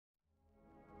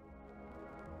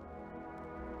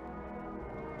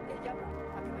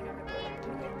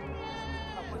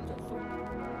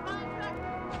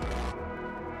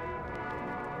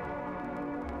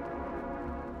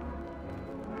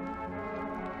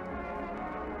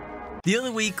The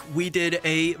other week, we did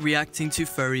a reacting to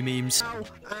furry memes. Ow,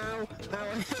 ow,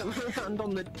 I hit my hand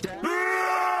on the desk.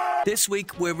 This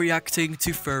week, we're reacting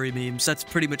to furry memes. That's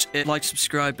pretty much it. Like,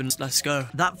 subscribe, and let's go.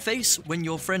 That face when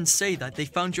your friends say that they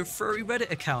found your furry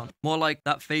Reddit account. More like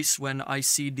that face when I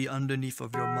see the underneath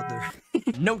of your mother.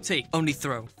 No take, only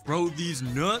throw. Throw these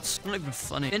nuts? Not even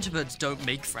funny. Introverts don't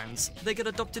make friends. They get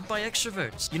adopted by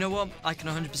extroverts. You know what? I can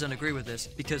 100% agree with this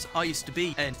because I used to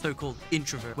be a so-called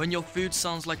introvert. When your food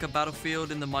sounds like a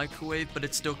battlefield in the microwave, but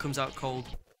it still comes out cold.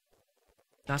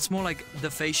 That's more like the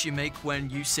face you make when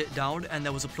you sit down and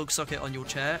there was a plug socket on your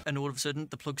chair and all of a sudden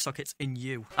the plug socket's in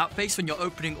you. That face when you're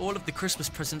opening all of the Christmas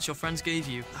presents your friends gave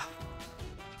you.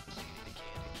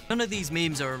 None of these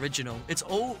memes are original. It's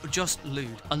all just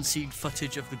lewd. Unseen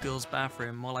footage of the girl's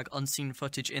bathroom, more like unseen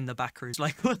footage in the back rooms.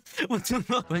 Like, what the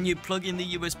fuck? When you plug in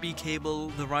the USB cable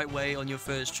the right way on your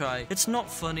first try. It's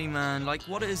not funny, man. Like,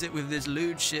 what is it with this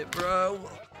lewd shit, bro?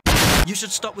 You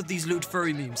should stop with these lewd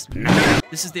furry memes.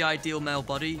 This is the ideal male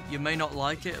body. You may not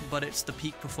like it, but it's the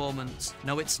peak performance.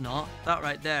 No, it's not. That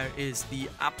right there is the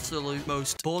absolute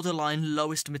most borderline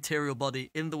lowest material body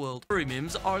in the world. Furry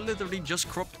memes are literally just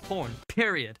cropped porn.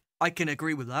 Period. I can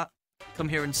agree with that. Come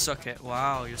here and suck it.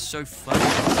 Wow, you're so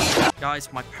funny.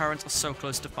 Guys, my parents are so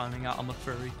close to finding out I'm a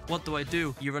furry. What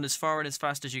do? You run as far and as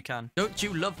fast as you can. Don't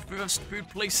you love fast food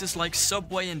places like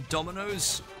Subway and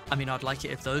Domino's? I mean, I'd like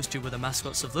it if those two were the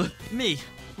mascots of the... Me.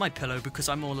 My pillow, because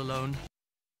I'm all alone.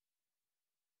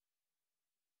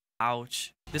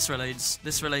 Ouch. This relates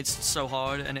so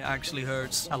hard and it actually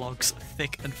hurts. Kellogg's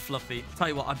thick and fluffy. Tell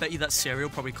you what, I bet you that cereal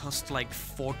probably cost like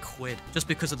 £4 just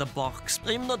because of the box.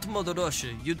 I'm not Mother Russia.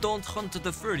 You don't hunt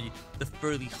the furry. The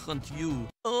furry hunt you.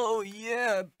 Oh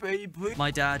yeah, baby.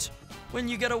 My dad. When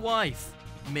you get a wife.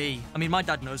 Me. I mean, my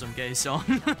dad knows I'm gay, so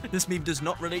this meme does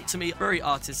not relate to me. Furry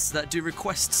artists that do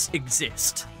requests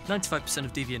exist. 95%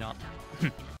 of DeviantArt.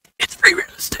 It's free real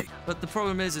estate. But the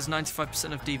problem is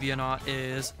 95% of DeviantArt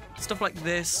is stuff like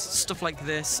this,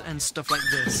 and stuff like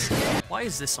this. Why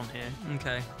is this on here?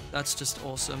 Okay, that's just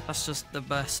awesome. That's just the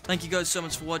best. Thank you guys so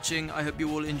much for watching. I hope you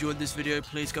all enjoyed this video.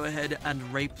 Please go ahead and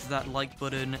rape that like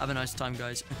button. Have a nice time,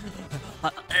 guys.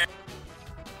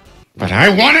 But I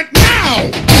want it now!